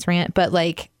science rant, but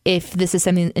if this is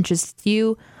something that interests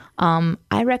you,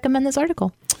 I recommend this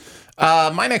article.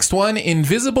 My next one,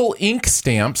 invisible ink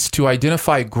stamps to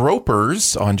identify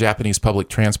gropers on Japanese public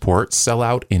transport sell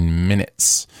out in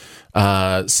minutes.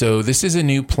 So this is a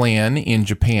new plan in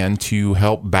Japan to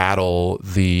help battle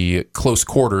the close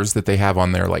quarters that they have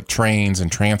on their trains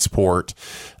and transport,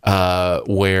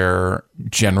 where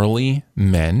generally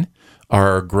men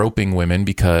are groping women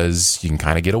because you can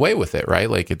kind of get away with it, right?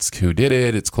 It's who did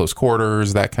it, it's close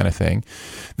quarters, that kind of thing.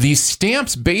 These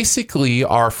stamps basically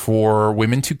are for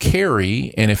women to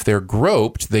carry, and if they're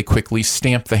groped, they quickly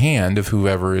stamp the hand of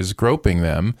whoever is groping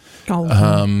them,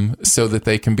 so that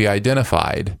they can be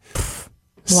identified.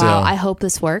 Wow, I hope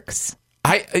this works.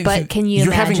 But can you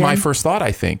You're imagine? having my first thought,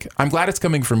 I think. I'm glad it's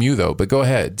coming from you, though, but go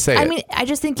ahead. Say it. I mean, I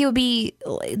just think it would be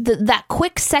that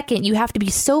quick second. You have to be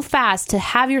so fast to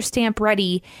have your stamp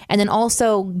ready and then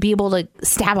also be able to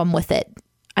stab them with it.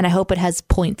 And I hope it has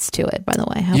points to it, by the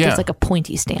way. I hope it's a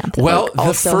pointy stamp. Well,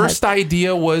 the first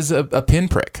idea was a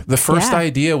pinprick. The first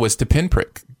idea was to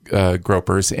pinprick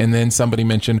gropers, and then somebody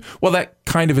mentioned, well, that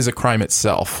kind of is a crime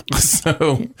itself.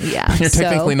 So you're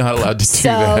technically not allowed to do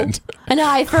that. An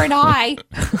eye for an eye.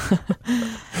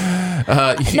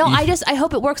 No, I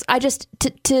hope it works. I just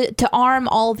to arm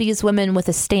all these women with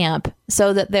a stamp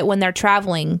so that when they're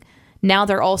traveling, now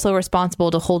they're also responsible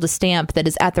to hold a stamp that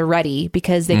is at the ready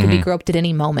because they could be groped at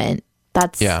any moment.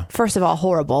 That's first of all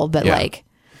horrible, but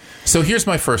So here's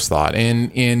my first thought,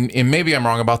 and maybe I'm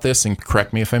wrong about this, and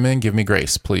correct me if I'm in. Give me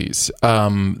grace, please.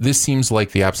 This seems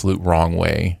like the absolute wrong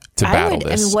way to battle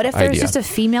this. I mean, what if there's just a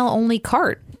female-only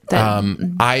cart?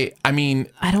 I mean,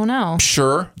 I don't know.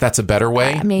 sure, that's a better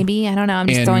way. Maybe, I don't know. I'm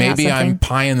just And throwing out maybe something. I'm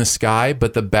pie in the sky,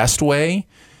 but the best way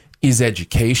is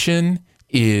education,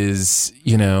 is,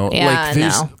 Yeah,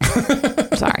 there's... no.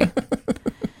 Sorry.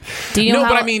 Do you know No,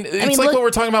 how, but I mean, it's like what we're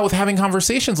talking about with having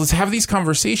conversations. Let's have these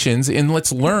conversations and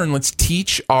let's learn. Let's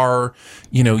teach our,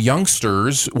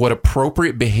 youngsters what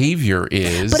appropriate behavior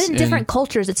is. But in different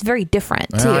cultures, it's very different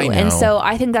too. I know. And so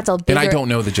I think that's a bigger... And I don't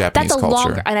know the Japanese that's a culture.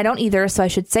 longer... And I don't either, so I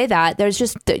should say that. There's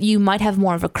just... that you might have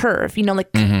more of a curve.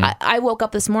 Mm-hmm. I woke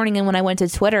up this morning and when I went to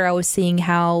Twitter, I was seeing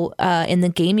how in the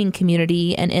gaming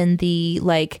community and in the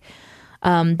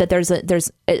that there's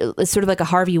it's sort of like a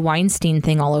Harvey Weinstein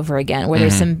thing all over again, where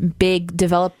there's some big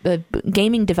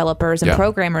gaming developers and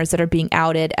programmers that are being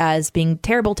outed as being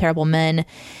terrible, terrible men.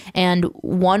 And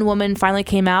one woman finally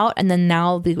came out, and then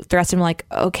now the rest of them are like,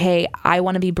 okay, I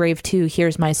want to be brave too.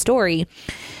 Here's my story.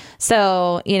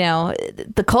 So,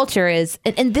 the culture is,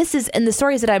 and this is, and the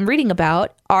stories that I'm reading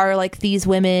about are like these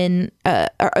women,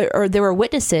 or there were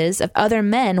witnesses of other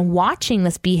men watching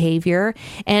this behavior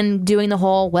and doing the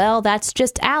whole, well, that's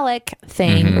just Alec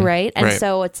thing, right? And right.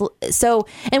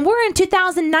 And we're in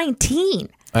 2019.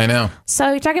 I know. So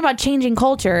you're talking about changing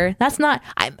culture. That's not,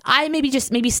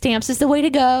 maybe stamps is the way to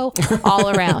go all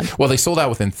around. Well, they sold out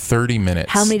within 30 minutes.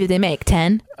 How many did they make?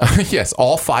 10? Yes,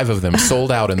 all 5 of them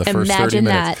sold out in the first 30 Imagine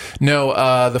minutes. that.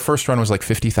 No, the first run was like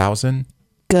 50,000.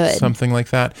 Good. Something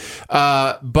like that.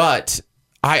 But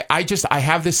I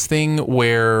have this thing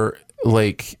where,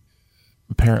 like,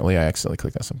 apparently I accidentally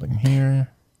clicked on something here.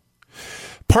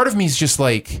 Part of me is just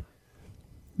like,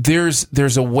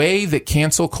 there's a way that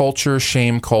cancel culture,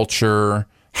 shame culture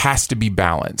has to be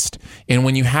balanced. And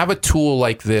when you have a tool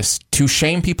like this to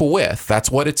shame people with,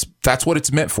 that's what it's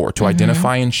meant for, to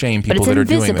identify and shame people that are doing this.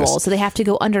 But it's invisible, so they have to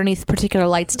go underneath particular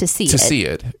lights to see it. To see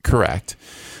it, correct.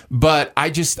 But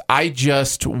I just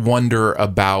wonder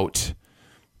about,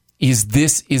 is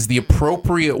the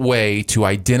appropriate way to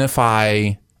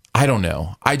identify? I don't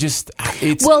know.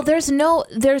 There's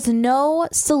no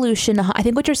solution. I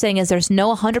think what you're saying is there's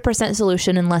no 100%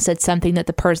 solution unless it's something that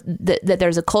that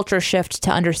there's a culture shift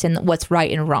to understand what's right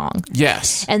and wrong.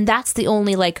 Yes. And that's the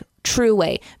only true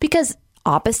way, because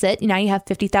opposite, now you have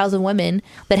 50,000 women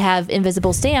that have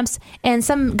invisible stamps, and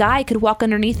some guy could walk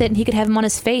underneath it and he could have them on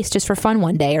his face just for fun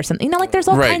one day or something. There's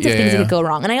all kinds of things that could go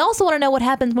wrong. And I also want to know what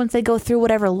happens once they go through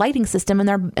whatever lighting system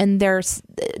and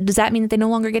does that mean that they no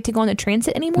longer get to go on the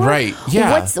transit anymore? Right.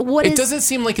 Yeah. It doesn't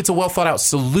seem like it's a well thought out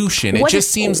solution. It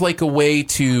just seems like a way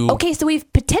to... Okay, so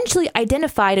we've potentially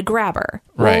identified a grabber.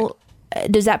 Right. Well,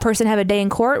 does that person have a day in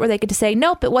court where they get to say,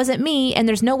 nope, it wasn't me, and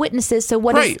there's no witnesses, so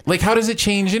what is... Right, how does it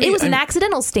change anything? It was an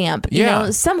accidental stamp.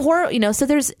 Some horror, so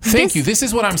there's... Thank you. This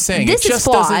is what I'm saying. This is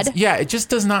flawed. It just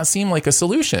does not seem like a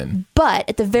solution. But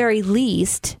at the very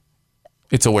least...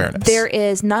 It's awareness. There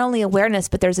is not only awareness,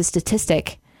 but there's a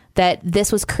statistic that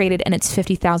this was created and it's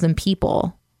 50,000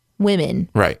 people, women,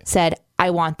 said, I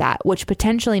want that, which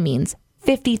potentially means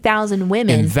 50,000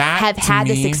 women have had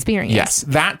this experience. Yes,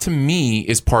 that to me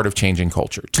is part of changing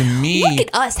culture. To me, look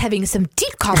at us having some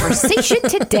deep conversation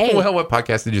today. Well, what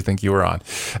podcast did you think you were on?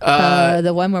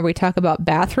 The one where we talk about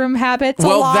bathroom habits.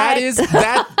 Well, a lot. that is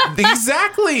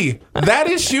exactly. That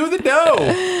is Shoe the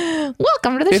Dough.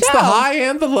 Welcome to the show. It's the high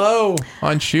and the low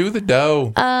on Shoe the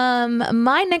Dough.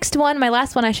 My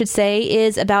last one, I should say,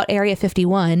 is about Area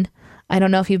 51. I don't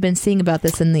know if you've been seeing about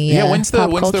this in the when's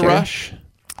the rush?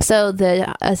 So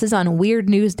this is on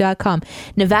weirdnews.com.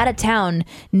 Nevada town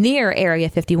near Area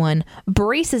 51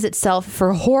 braces itself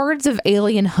for hordes of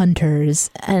alien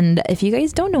hunters. And if you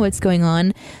guys don't know what's going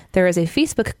on, there is a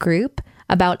Facebook group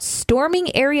about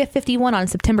storming Area 51 on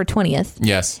September 20th.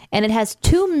 Yes. And it has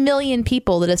 2 million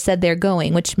people that have said they're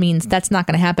going, which means that's not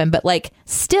going to happen. But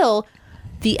still...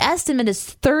 The estimate is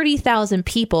 30,000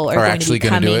 people are going to be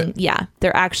coming. Do it? Yeah,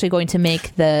 they're actually going to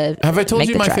make the. Have I told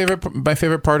you my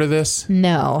favorite part of this?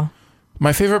 No.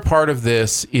 My favorite part of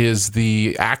this is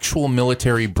the actual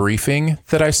military briefing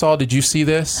that I saw. Did you see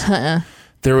this?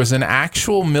 There was an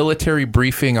actual military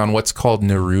briefing on what's called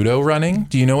Naruto running.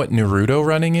 Do you know what Naruto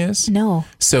running is? No.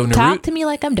 So talk to me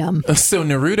like I'm dumb. So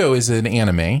Naruto is an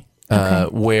anime.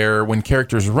 Where when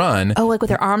characters run, with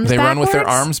their arms they backwards? run with their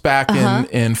arms back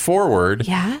and forward.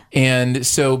 Yeah. And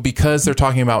so because they're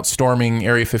talking about storming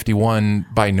Area 51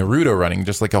 by Naruto running,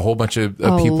 just like a whole bunch of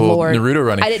people Lord. Naruto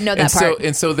running. I didn't know that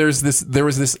part. So there was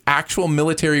this actual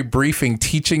military briefing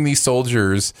teaching these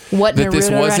soldiers what that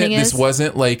Naruto this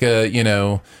wasn't like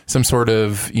a some sort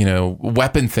of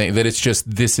weapon thing, that it's just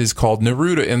this is called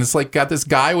Naruto, and it's got this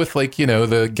guy with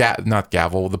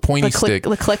the pointy stick,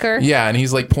 the clicker. Yeah, and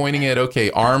he's pointing it. Okay,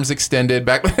 arms extended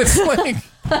back. It's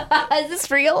Is this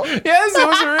real? Yes, it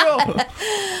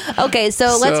was real. Okay,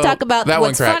 so let's talk about that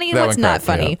what's one cracked- funny and that what's one not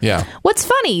cracked me funny. up. Yeah. What's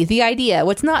funny? The idea.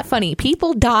 What's not funny?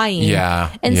 People dying.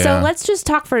 Yeah, And so yeah. let's just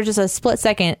talk for just a split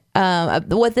second.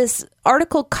 What this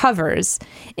article covers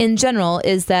in general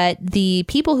is that the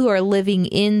people who are living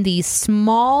in the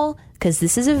small, because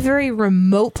this is a very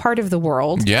remote part of the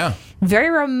world. Yeah.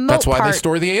 Very remote That's why part. they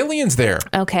store the aliens there.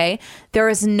 Okay. There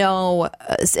is no,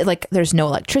 there's no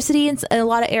electricity in a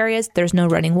lot of areas. There's no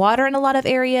running water in a lot of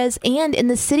areas. And in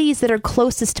the cities that are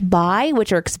closest by,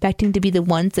 which are expecting to be the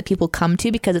ones that people come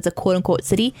to because it's a quote unquote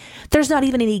city, there's not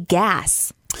even any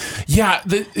gas. Yeah.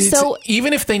 So-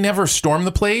 even if they never storm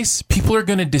the place, people are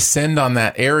going to descend on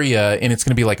that area and it's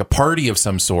going to be like a party of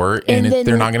some sort and then-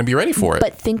 they're not going to be ready for it.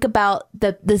 But think about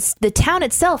the town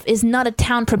itself is not a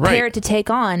town prepared Right. to take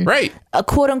on Right. a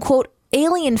quote unquote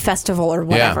alien festival or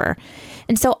whatever.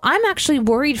 And so I'm actually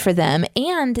worried for them.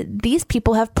 And these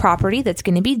people have property that's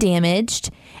going to be damaged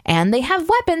and they have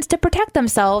weapons to protect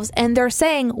themselves. And they're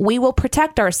saying, we will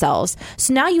protect ourselves.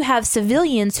 So now you have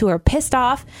civilians who are pissed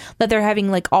off that they're having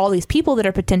like all these people that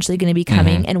are potentially going to be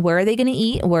coming. And where are they going to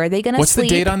eat? Where are they going to What's sleep?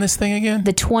 the date on this thing again?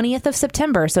 The 20th of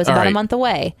September. So it's All about a right. month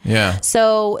away. Yeah.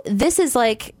 So this is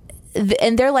like,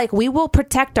 and they're like, we will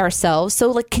protect ourselves. So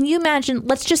like, can you imagine,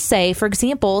 let's just say, for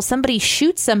example, somebody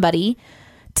shoots somebody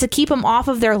to keep them off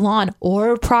of their lawn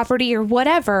or property or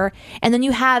whatever. And then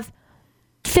you have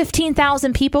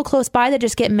 15,000 people close by that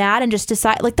just get mad and just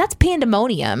decide, like, that's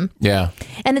pandemonium. Yeah.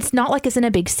 And it's not like it's in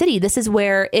a big city. This is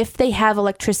where if they have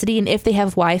electricity and if they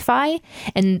have Wi-Fi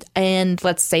and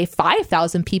let's say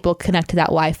 5,000 people connect to that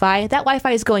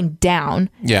Wi-Fi is going down.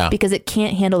 Yeah. Because it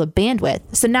can't handle the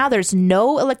bandwidth. So now there's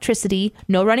no electricity,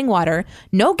 no running water,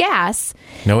 no gas,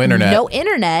 No internet. no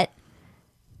internet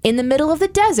in the middle of the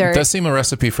desert. It does seem a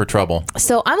recipe for trouble.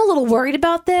 So I'm a little worried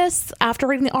about this after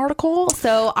reading the article.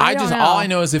 So I don't know. All I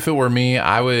know is if it were me,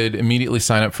 I would immediately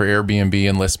sign up for Airbnb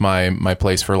and list my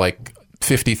place for like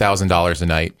 $50,000 a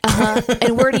night.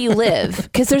 And where do you live?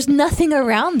 Because there's nothing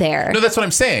around there. No, that's what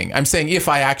I'm saying. I'm saying if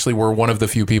I actually were one of the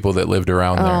few people that lived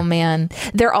around there. Oh man.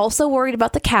 They're also worried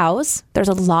about the cows. There's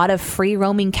a lot of free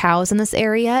roaming cows in this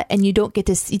area and you don't get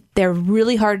to see, they're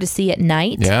really hard to see at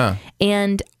night. Yeah.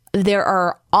 And there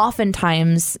are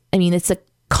oftentimes, I mean, it's a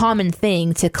common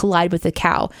thing to collide with a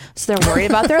cow. So they're worried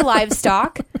about their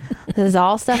livestock. This is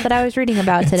all stuff that I was reading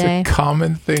about today. It's a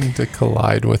common thing to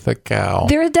collide with a cow.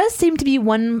 There does seem to be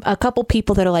a couple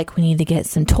people that are like, we need to get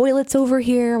some toilets over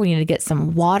here. We need to get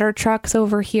some water trucks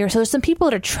over here. So there's some people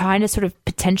that are trying to sort of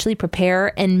potentially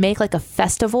prepare and make like a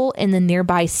festival in the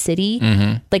nearby city.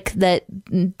 Like that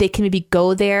they can maybe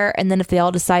go there. And then if they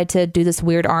all decide to do this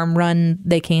weird arm run,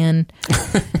 they can.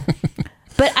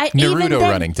 But Naruto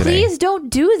running today. Please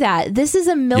don't do that. This is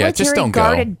a military just don't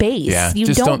guarded go. base. Yeah, You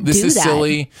just don't This do is that.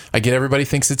 silly. I get everybody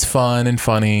thinks it's fun and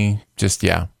funny. Just we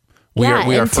are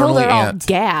until firmly they're all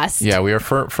gassed. Yeah, we are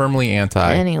firmly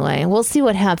anti. Anyway, we'll see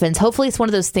what happens. Hopefully, it's one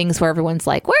of those things where everyone's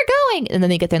like, "We're going," and then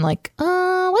they get there and like,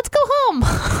 let's go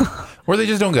home." Or they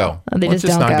just don't go. They Let's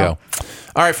just not don't go.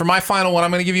 All right, for my final one, I'm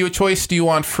going to give you a choice. Do you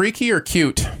want freaky or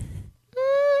cute?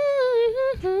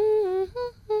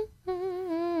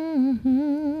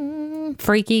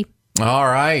 Freaky. All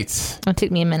right. It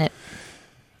took me a minute.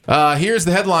 Here's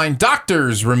the headline.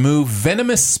 Doctors remove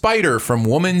venomous spider from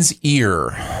woman's ear.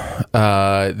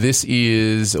 This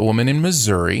is a woman in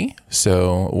Missouri,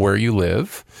 so where you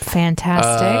live.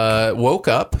 Fantastic. Woke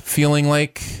up feeling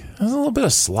like a little bit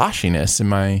of sloshiness in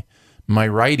my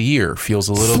right ear. Feels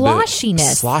a little Sloshiness.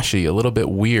 bit sloshy, a little bit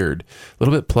weird, a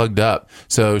little bit plugged up.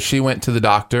 So she went to the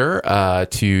doctor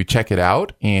to check it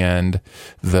out, and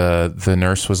the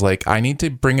nurse was like, "I need to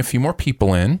bring a few more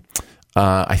people in.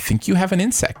 I think you have an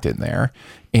insect in there."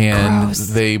 And Gross.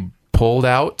 they pulled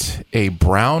out a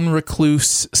brown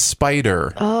recluse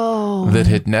spider that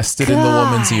had nested in the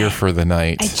woman's ear for the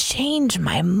night. I changed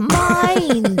my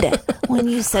mind when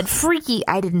you said freaky.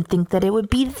 I didn't think that it would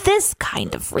be this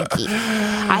kind of freaky.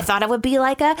 I thought it would be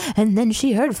like and then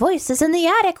she heard voices in the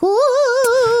attic.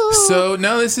 Ooh. So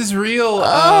no, this is real.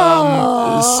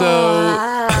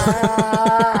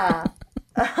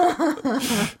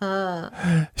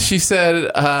 She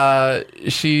said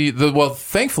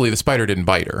thankfully the spider didn't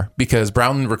bite her because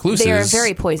brown recluses They are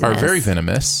very poisonous. Are very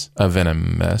venomous.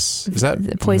 Venomous. Is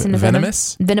that Poison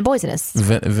venomous? Poisonous.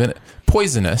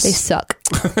 Poisonous. They suck.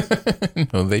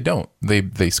 No, they don't.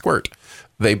 They squirt.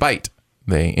 They bite.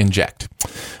 They inject.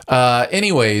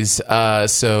 Anyways,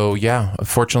 so yeah,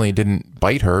 unfortunately it didn't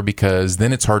bite her because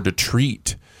then it's hard to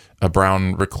treat a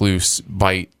brown recluse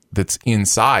bite that's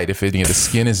inside if any of the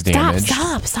skin is damaged.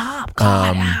 Stop.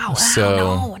 God, ow,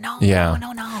 So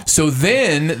no. So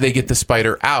then they get the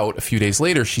spider out. A few days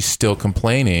later, she's still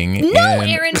complaining. No,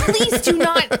 Aaron, please do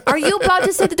not. Are you about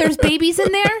to say that there's babies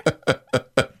in there?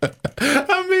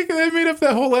 I made up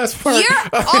that whole last part. You're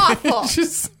awful.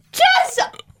 Just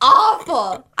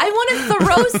awful. I want to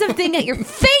throw something at your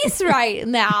face right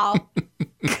now.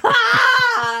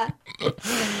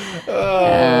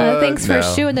 Thanks for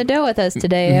shooing the dough with us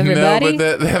today, everybody. No,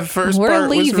 but that first part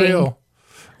was real.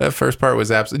 That first part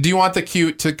was absolutely. Do you want the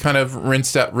cute to kind of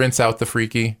rinse out the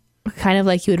freaky? Kind of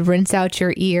like you would rinse out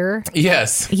your ear.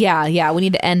 Yes. Yeah. We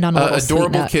need to end on a little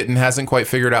adorable kitten hasn't quite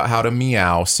figured out how to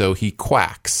meow, so he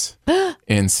quacks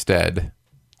instead.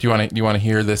 Do you want to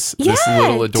hear this? Yeah. This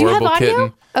little adorable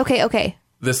kitten. Okay.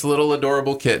 This little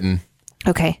adorable kitten.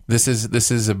 Okay. This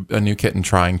is a new kitten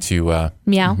trying to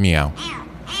meow.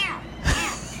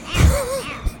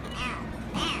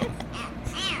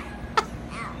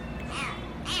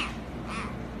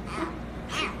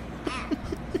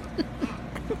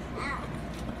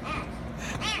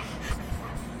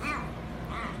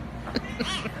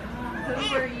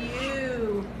 Who are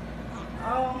you?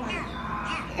 Oh my God.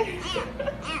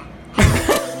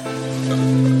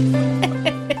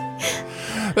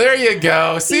 There you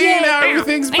go. See, now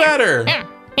everything's better.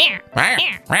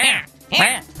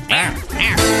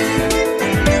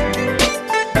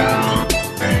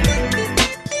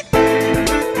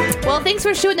 Well, thanks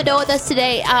for shooting the dough with us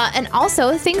today. And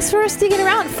also, thanks for sticking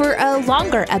around for a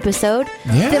longer episode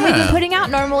than we've been putting out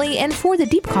normally and for the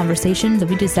deep conversation that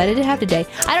we decided to have today.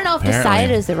 I don't know if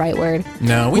decided is the right word.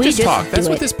 No, we just talk. That's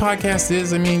what this podcast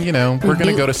is. I mean, we're going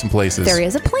to go to some places. There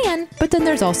is a plan, but then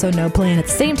there's also no plan at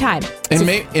the same time. And,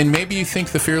 maybe you think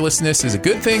the fearlessness is a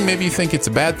good thing. Maybe you think it's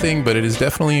a bad thing, but it is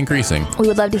definitely increasing. We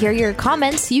would love to hear your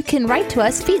comments. You can write to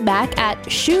us, feedback at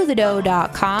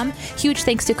shoethedough.com. Huge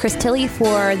thanks to Chris Tilley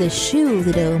for the Shoe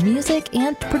the Dough music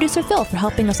and to producer Phil for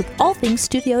helping us with all things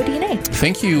Studio DNA.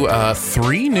 Thank you.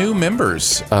 3 new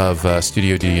members of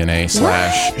Studio DNA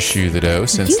 / Shoe the Dough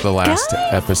since the last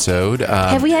episode.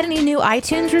 Have we had any new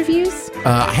iTunes reviews?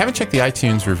 I haven't checked the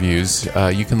iTunes reviews.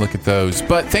 You can look at those.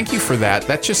 But thank you for that.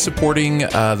 That's just supporting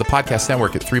the podcast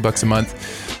network at $3 a month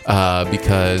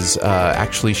because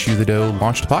actually Shoe the Dough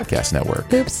launched a podcast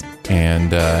network. Oops.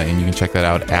 And you can check that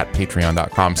out at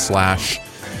patreon.com/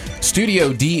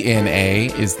 Studio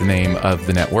DNA is the name of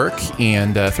the network,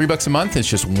 and $3 a month is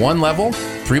just one level.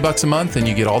 $3 a month, and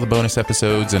you get all the bonus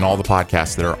episodes and all the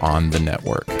podcasts that are on the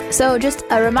network. So just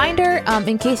a reminder,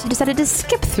 in case you decided to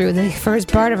skip through the first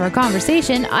part of our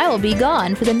conversation, I will be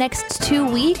gone for the next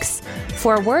 2 weeks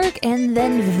for work and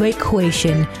then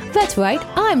vacation. That's right,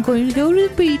 I'm going to go to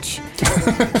the beach.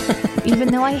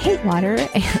 Even though I hate water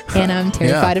and I'm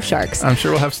terrified of sharks. I'm sure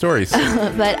we'll have stories.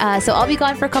 But so I'll be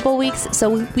gone for a couple weeks.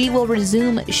 So we will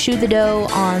resume Shoe the Dough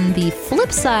on the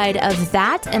flip side of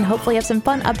that and hopefully have some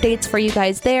fun updates for you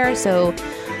guys there. So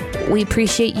we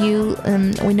appreciate you.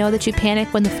 We know that you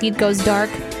panic when the feed goes dark.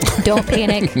 Don't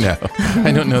panic. No,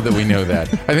 I don't know that we know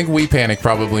that. I think we panic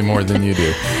probably more than you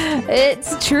do.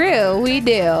 It's true. We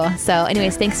do. So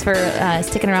anyways, thanks for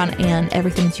sticking around and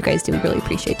everything that you guys do. We really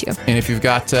appreciate you. And if you've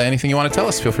got anything you want to tell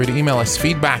us, feel free to email us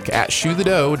feedback at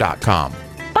shoethedough.com.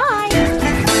 Bye.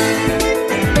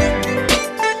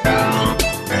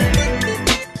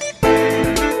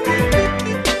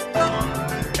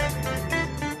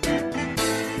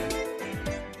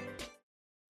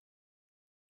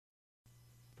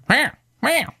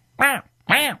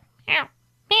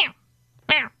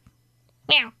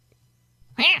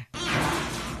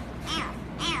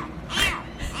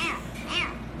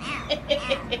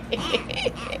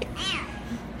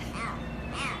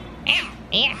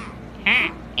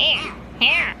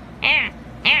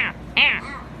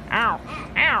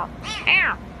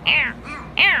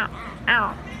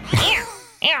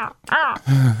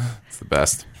 It's the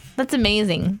best. That's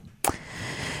amazing.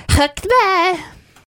 Huck the bear.